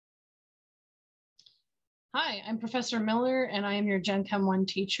Hi, I'm Professor Miller, and I am your Gen Chem 1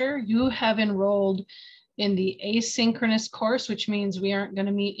 teacher. You have enrolled in the asynchronous course, which means we aren't going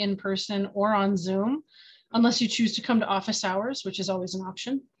to meet in person or on Zoom, unless you choose to come to office hours, which is always an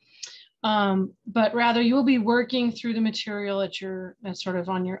option. But rather, you will be working through the material at sort of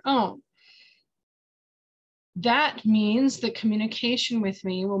on your own. That means that communication with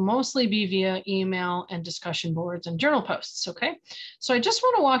me will mostly be via email and discussion boards and journal posts, okay? So I just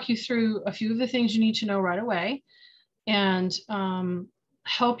want to walk you through a few of the things you need to know right away and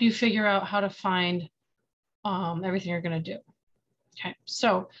help you figure out how to find everything you're going to do. Okay,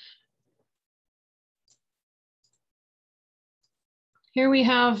 so here we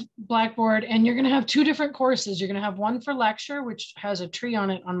have Blackboard, and you're going to have two different courses. You're going to have one for lecture, which has a tree on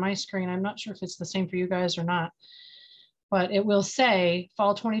it on my screen. I'm not sure if it's the same for you guys or not, but it will say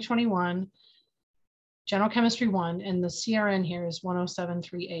Fall 2021, General Chemistry 1, and the CRN here is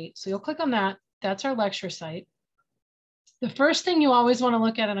 10738. So you'll click on that. That's our lecture site. The first thing you always want to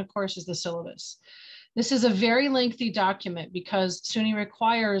look at in a course is the syllabus. This is a very lengthy document because SUNY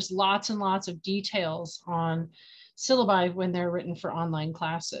requires lots and lots of details on syllabi when they're written for online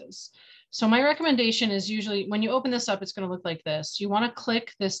classes. So my recommendation is usually when you open this up, it's going to look like this. You want to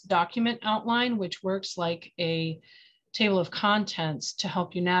click this document outline, which works like a table of contents to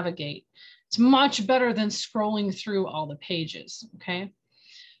help you navigate. It's much better than scrolling through all the pages, okay?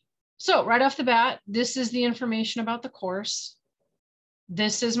 So right off the bat, this is the information about the course.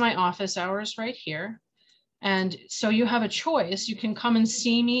 This is my office hours right here. And so you have a choice. You can come and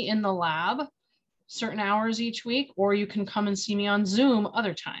see me in the lab certain hours each week, or you can come and see me on Zoom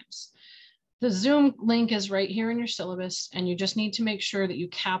other times. The Zoom link is right here in your syllabus, and you just need to make sure that you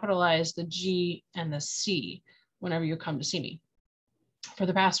capitalize the G and the C whenever you come to see me for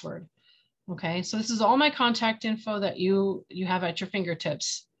the password. Okay, so this is all my contact info that you have at your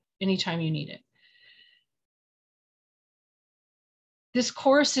fingertips anytime you need it. This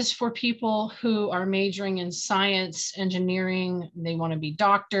course is for people who are majoring in science, engineering, they want to be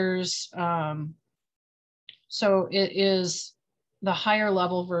doctors. So it is the higher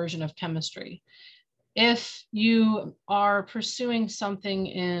level version of chemistry. If you are pursuing something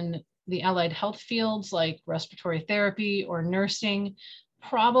in the allied health fields like respiratory therapy or nursing,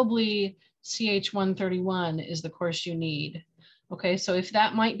 probably CH141 is the course you need. Okay, so if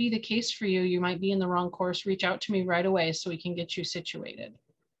that might be the case for you, you might be in the wrong course, reach out to me right away so we can get you situated.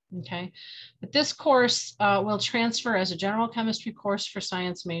 Okay, but this course will transfer as a general chemistry course for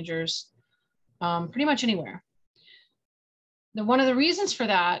science majors pretty much anywhere. Now, one of the reasons for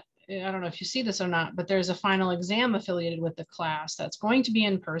that, I don't know if you see this or not, but there's a final exam affiliated with the class that's going to be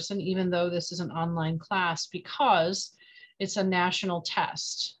in person, even though this is an online class, because it's a national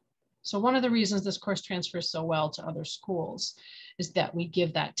test. So one of the reasons this course transfers so well to other schools is that we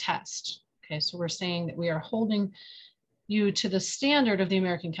give that test. Okay, so we're saying that we are holding you to the standard of the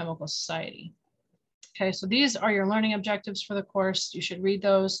American Chemical Society. Okay, so these are your learning objectives for the course. You should read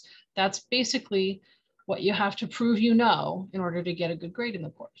those. That's basically what you have to prove you know in order to get a good grade in the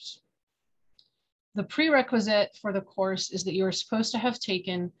course. The prerequisite for the course is that you are supposed to have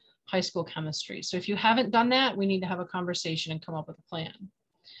taken high school chemistry. So if you haven't done that, we need to have a conversation and come up with a plan.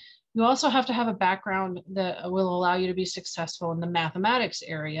 You also have to have a background that will allow you to be successful in the mathematics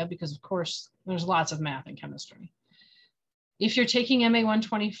area because, of course, there's lots of math in chemistry. If you're taking MA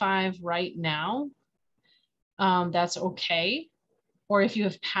 125 right now, that's okay. Or if you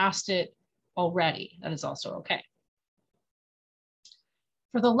have passed it already, that is also okay.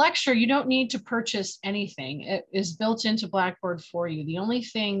 For the lecture, you don't need to purchase anything. It is built into Blackboard for you. The only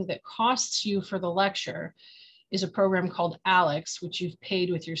thing that costs you for the lecture is a program called ALEKS, which you've paid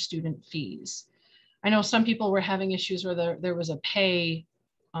with your student fees. I know some people were having issues where there was a paywall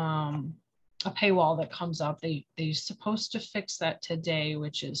that comes up. They're supposed to fix that today,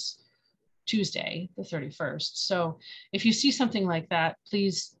 which is Tuesday, the 31st. So if you see something like that,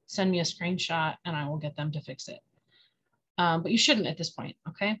 please send me a screenshot and I will get them to fix it. But you shouldn't at this point,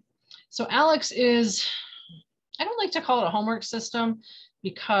 okay? So ALEKS is, I don't like to call it a homework system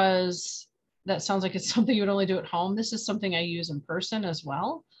because that sounds like it's something you would only do at home. This is something I use in person as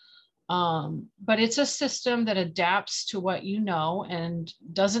well. But it's a system that adapts to what you know and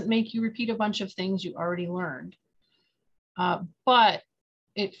doesn't make you repeat a bunch of things you already learned. But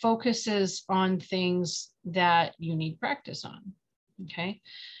it focuses on things that you need practice on, okay?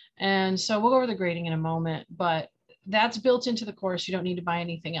 And so we'll go over the grading in a moment, but that's built into the course. You don't need to buy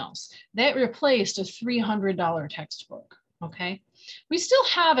anything else. That replaced a $300 textbook, okay? We still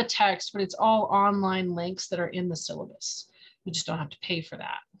have a text, but it's all online links that are in the syllabus. You just don't have to pay for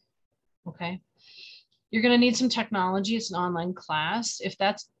that, okay? You're gonna need some technology. It's an online class. If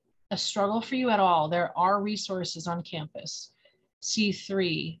that's a struggle for you at all, there are resources on campus.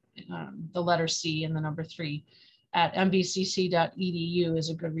 C3, the letter C and the number 3 at mbcc.edu is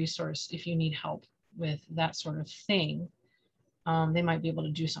a good resource if you need help with that sort of thing. They might be able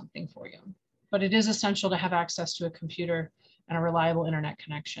to do something for you. But it is essential to have access to a computer and a reliable internet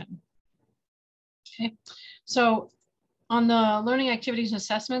connection. Okay, so on the learning activities and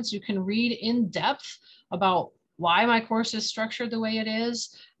assessments, you can read in depth about why my course is structured the way it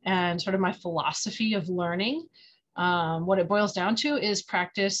is and sort of my philosophy of learning. What it boils down to is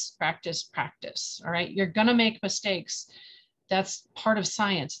practice, practice, practice. All right, you're gonna make mistakes. That's part of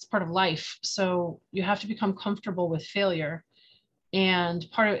science, it's part of life. So you have to become comfortable with failure. And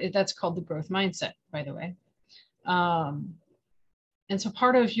part of it, that's called the growth mindset, by the way. And so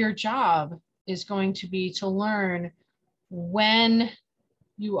part of your job is going to be to learn when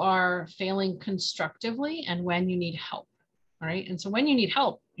you are failing constructively and when you need help. All right. And so when you need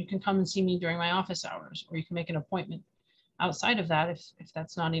help, you can come and see me during my office hours, or you can make an appointment outside of that if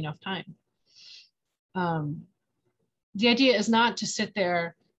that's not enough time. The idea is not to sit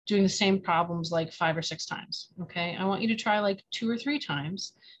there doing the same problems like 5 or 6 times. Okay. I want you to try like 2 or 3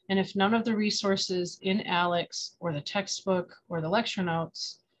 times. And if none of the resources in ALEKS or the textbook or the lecture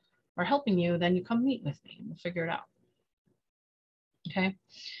notes are helping you, then you come meet with me and we'll figure it out. Okay.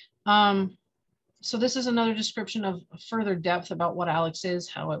 So this is another description of further depth about what ALEKS is,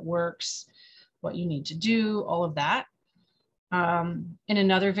 how it works, what you need to do, all of that. In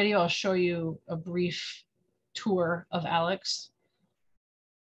another video, I'll show you a brief tour of ALEKS.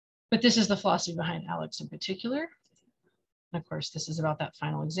 But this is the philosophy behind ALEKS in particular. And of course, this is about that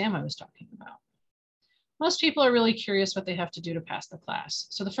final exam I was talking about. Most people are really curious what they have to do to pass the class.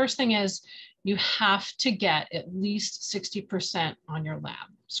 So the first thing is you have to get at least 60% on your lab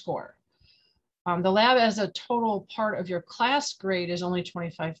score. The lab as a total part of your class grade is only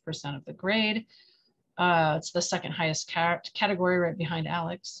 25% of the grade. It's the second highest category right behind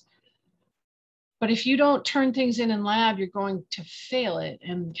ALEKS. But if you don't turn things in lab, you're going to fail it.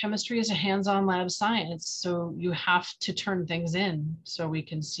 And chemistry is a hands-on lab science. So you have to turn things in so we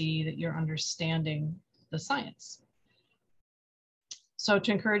can see that you're understanding the science. So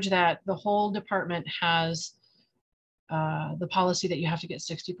to encourage that, the whole department has the policy that you have to get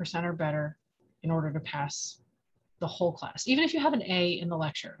 60% or better in order to pass the whole class, even if you have an A in the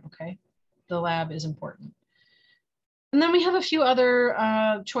lecture, okay? The lab is important. And then we have a few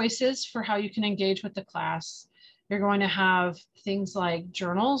other choices for how you can engage with the class. You're going to have things like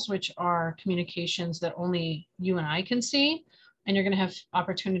journals, which are communications that only you and I can see. And you're going to have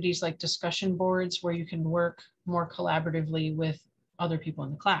opportunities like discussion boards where you can work more collaboratively with other people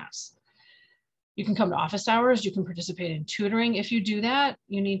in the class. You can come to office hours, you can participate in tutoring. If you do that,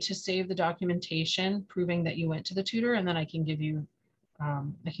 you need to save the documentation proving that you went to the tutor, and then I can give you,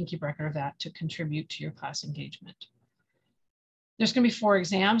 I can keep record of that to contribute to your class engagement. There's going to be 4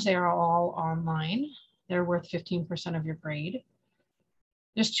 exams. They are all online. They're worth 15% of your grade.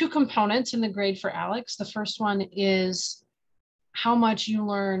 There's 2 components in the grade for ALEKS. The first one is how much you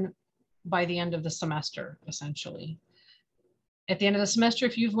learn by the end of the semester, essentially. At the end of the semester,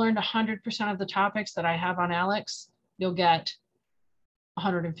 if you've learned 100% of the topics that I have on ALEKS, you'll get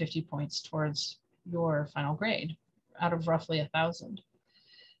 150 points towards your final grade out of roughly 1,000.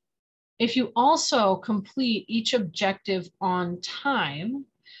 If you also complete each objective on time,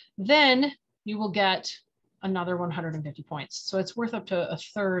 then you will get another 150 points. So it's worth up to a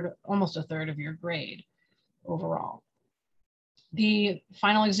third, almost a third of your grade overall. The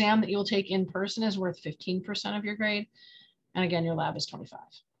final exam that you'll take in person is worth 15% of your grade. And again, your lab is 25.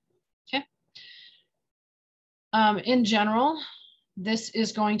 Okay. In general, this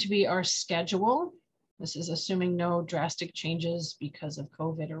is going to be our schedule. This is assuming no drastic changes because of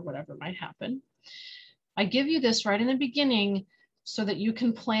COVID or whatever might happen. I give you this right in the beginning so that you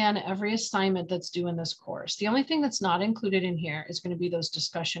can plan every assignment that's due in this course. The only thing that's not included in here is going to be those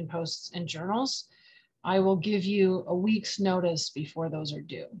discussion posts and journals. I will give you a week's notice before those are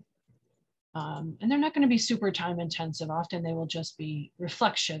due. And they're not going to be super time intensive. Often they will just be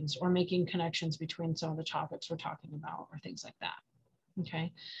reflections or making connections between some of the topics we're talking about or things like that.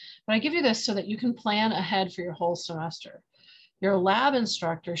 Okay, but I give you this so that you can plan ahead for your whole semester. Your lab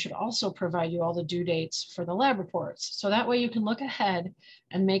instructor should also provide you all the due dates for the lab reports. So that way you can look ahead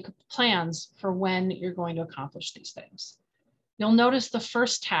and make plans for when you're going to accomplish these things. You'll notice the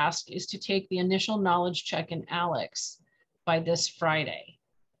first task is to take the initial knowledge check in ALEKS by this Friday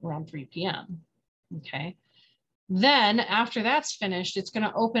around 3 p.m. Okay. Then after that's finished, it's going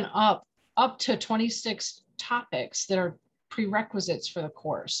to open up to 26 topics that are prerequisites for the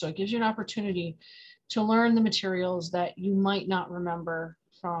course. So it gives you an opportunity to learn the materials that you might not remember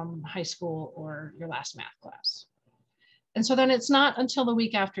from high school or your last math class. And so then it's not until the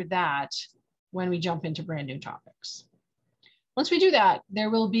week after that when we jump into brand new topics. Once we do that, there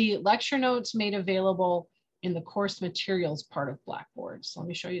will be lecture notes made available in the course materials part of Blackboard. So let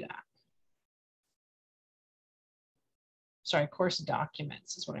me show you that. Sorry, course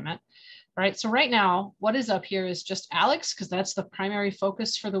documents is what I meant. All right, so right now, what is up here is just ALEKS, because that's the primary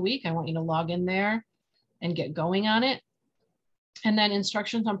focus for the week. I want you to log in there and get going on it. And then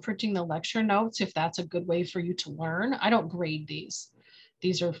instructions on printing the lecture notes, if that's a good way for you to learn. I don't grade these.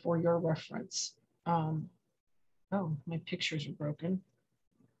 These are for your reference. Oh, my pictures are broken.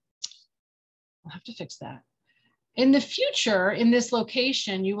 I'll have to fix that. In the future, in this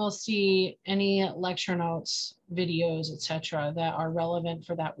location, you will see any lecture notes, videos, etc., that are relevant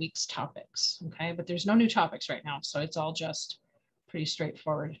for that week's topics. Okay, but there's no new topics right now, so it's all just pretty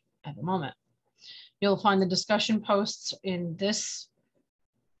straightforward at the moment. You'll find the discussion posts in this,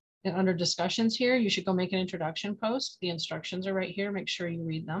 and under discussions here. You should go make an introduction post. The instructions are right here. Make sure you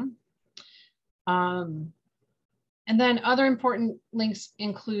read them. And then other important links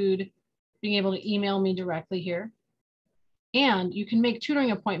include being able to email me directly here. And you can make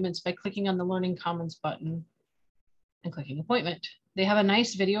tutoring appointments by clicking on the Learning Commons button and clicking appointment. They have a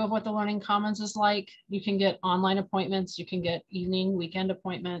nice video of what the Learning Commons is like. You can get online appointments. You can get evening, weekend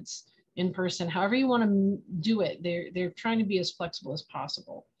appointments, in person, however you want to do it. They're trying to be as flexible as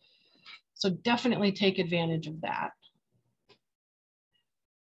possible. So definitely take advantage of that.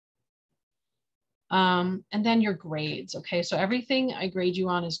 And then your grades. Okay, so everything I grade you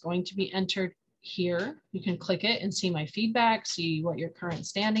on is going to be entered here. You can click it and see my feedback, see what your current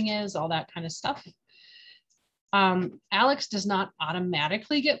standing is, all that kind of stuff. ALEKS does not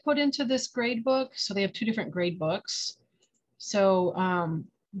automatically get put into this grade book. So they have two different grade books. So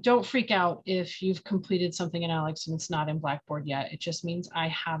don't freak out if you've completed something in ALEKS and it's not in Blackboard yet. It just means I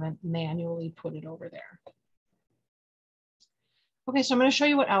haven't manually put it over there. Okay, so I'm going to show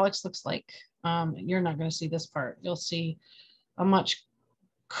you what ALEKS looks like. You're not going to see this part. You'll see a much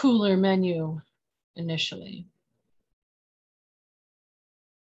cooler menu initially.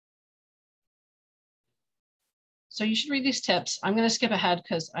 So you should read these tips. I'm going to skip ahead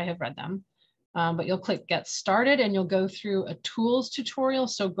because I have read them, but you'll click Get Started and you'll go through a tools tutorial.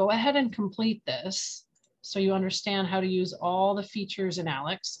 So go ahead and complete this so you understand how to use all the features in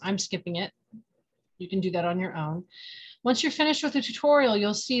ALEKS. I'm skipping it. You can do that on your own. Once you're finished with the tutorial,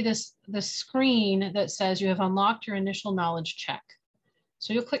 you'll see this screen that says you have unlocked your initial knowledge check.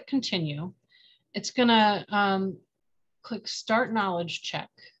 So you'll click Continue. It's going to click Start Knowledge Check.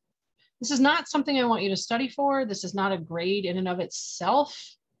 This is not something I want you to study for. This is not a grade in and of itself.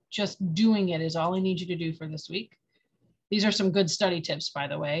 Just doing it is all I need you to do for this week. These are some good study tips, by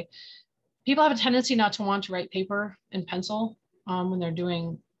the way. People have a tendency not to want to write paper and pencil when they're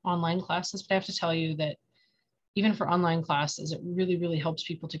doing online classes, but I have to tell you that even for online classes, it really, really helps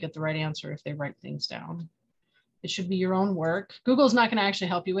people to get the right answer if they write things down. It should be your own work. Google's not going to actually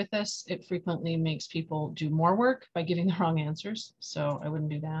help you with this. It frequently makes people do more work by giving the wrong answers. So I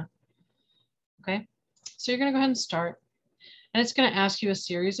wouldn't do that. Okay, so you're going to go ahead and start. And it's going to ask you a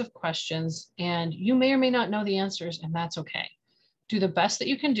series of questions, and you may or may not know the answers, and that's okay. Do the best that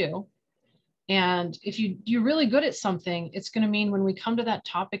you can do. And if you're really good at something, it's going to mean when we come to that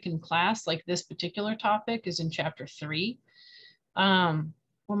topic in class, like this particular topic is in chapter 3.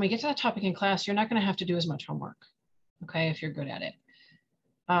 When we get to that topic in class, you're not going to have to do as much homework, okay, if you're good at it.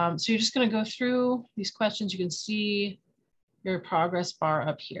 So you're just going to go through these questions. You can see your progress bar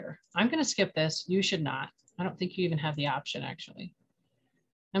up here. I'm going to skip this. You should not. I don't think you even have the option, actually.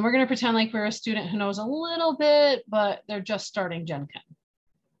 And we're going to pretend like we're a student who knows a little bit, but they're just starting Gen Chem.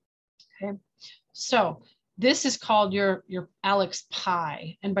 Okay, so this is called your ALEKS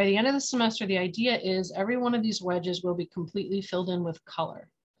pie. And by the end of the semester, the idea is every one of these wedges will be completely filled in with color.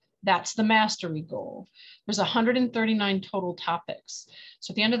 That's the mastery goal. There's 139 total topics.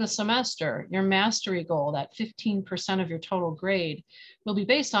 So at the end of the semester, your mastery goal, that 15% of your total grade, will be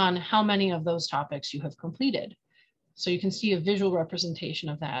based on how many of those topics you have completed. So you can see a visual representation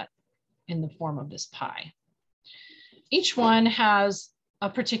of that in the form of this pie. Each one has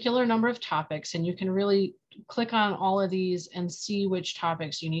a particular number of topics, and you can really click on all of these and see which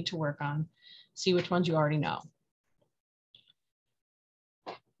topics you need to work on, see which ones you already know.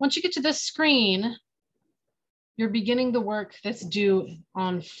 Once you get to this screen, you're beginning the work that's due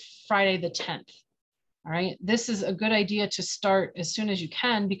on Friday the 10th. All right, this is a good idea to start as soon as you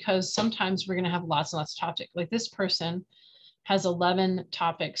can, because sometimes we're going to have lots and lots of topics. Like this person has 11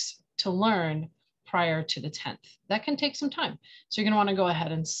 topics to learn prior to the 10th. That can take some time. So you're going to want to go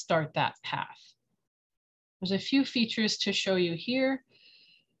ahead and start that path. There's a few features to show you here.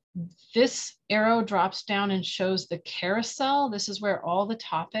 This arrow drops down and shows the carousel. This is where all the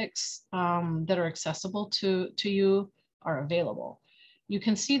topics that are accessible to you are available. You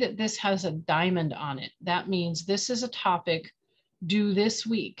can see that this has a diamond on it. That means this is a topic due this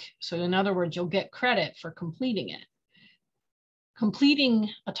week. So in other words, you'll get credit for completing it. Completing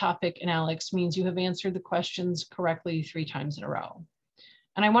a topic in ALEKS means you have answered the questions correctly 3 times in a row.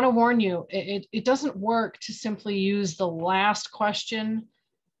 And I want to warn you, it doesn't work to simply use the last question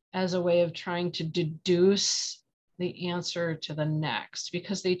as a way of trying to deduce the answer to the next,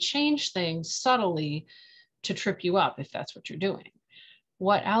 because they change things subtly to trip you up if that's what you're doing.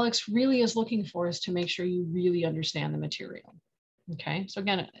 What ALEKS really is looking for is to make sure you really understand the material. Okay, so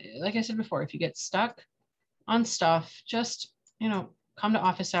again, like I said before, if you get stuck on stuff, just, come to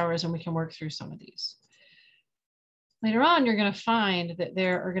office hours and we can work through some of these. Later on, you're going to find that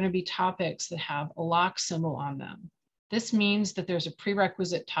there are going to be topics that have a lock symbol on them. This means that there's a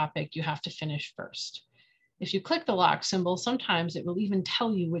prerequisite topic you have to finish first. If you click the lock symbol, sometimes it will even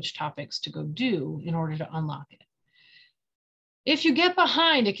tell you which topics to go do in order to unlock it. If you get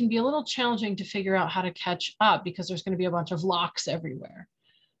behind, it can be a little challenging to figure out how to catch up because there's going to be a bunch of locks everywhere.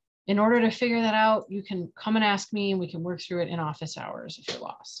 In order to figure that out, you can come and ask me and we can work through it in office hours if you're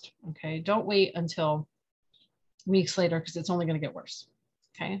lost. Okay, don't wait until weeks later because it's only going to get worse.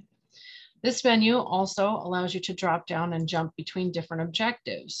 Okay. This menu also allows you to drop down and jump between different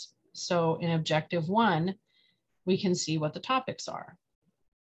objectives. So in objective 1, we can see what the topics are.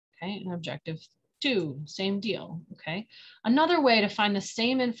 Okay, in objective 2, same deal. Okay, another way to find the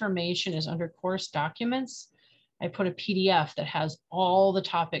same information is under course documents. I put a PDF that has all the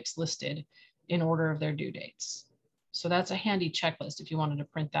topics listed in order of their due dates. So that's a handy checklist if you wanted to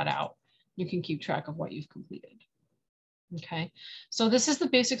print that out. You can keep track of what you've completed. Okay, so this is the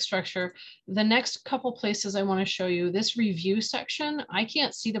basic structure. The next couple places I want to show you, this review section, I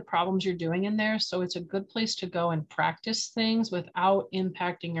can't see the problems you're doing in there, so it's a good place to go and practice things without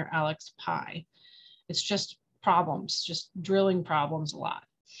impacting your ALEKS Pi. It's just problems, just drilling problems a lot.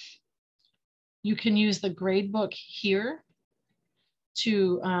 You can use the gradebook here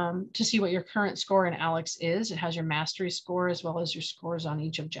to see what your current score in ALEKS is. It has your mastery score as well as your scores on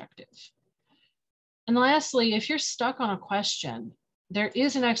each objective. And lastly, if you're stuck on a question, there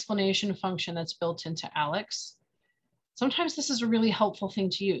is an explanation function that's built into ALEKS. Sometimes this is a really helpful thing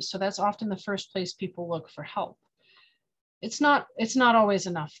to use. So that's often the first place people look for help. It's not always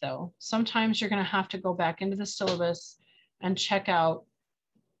enough though. Sometimes you're going to have to go back into the syllabus and check out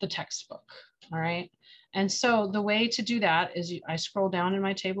the textbook. All right. And so the way to do that is I scroll down in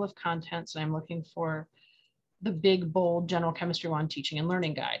my table of contents and I'm looking for the big, bold General Chemistry 1 Teaching and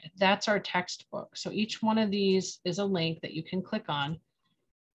Learning Guide. That's our textbook. So each one of these is a link that you can click on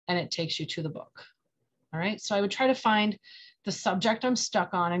and it takes you to the book. All right, so I would try to find the subject I'm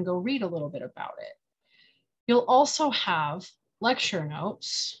stuck on and go read a little bit about it. You'll also have lecture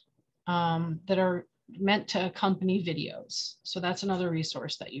notes that are meant to accompany videos. So that's another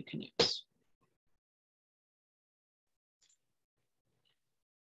resource that you can use.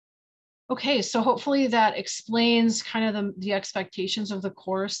 Okay, so hopefully that explains kind of the expectations of the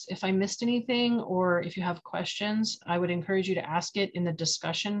course. If I missed anything or if you have questions, I would encourage you to ask it in the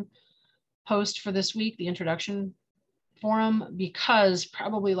discussion post for this week, the introduction forum, because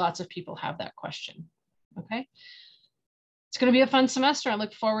probably lots of people have that question. Okay, it's going to be a fun semester. I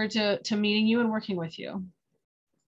look forward to meeting you and working with you.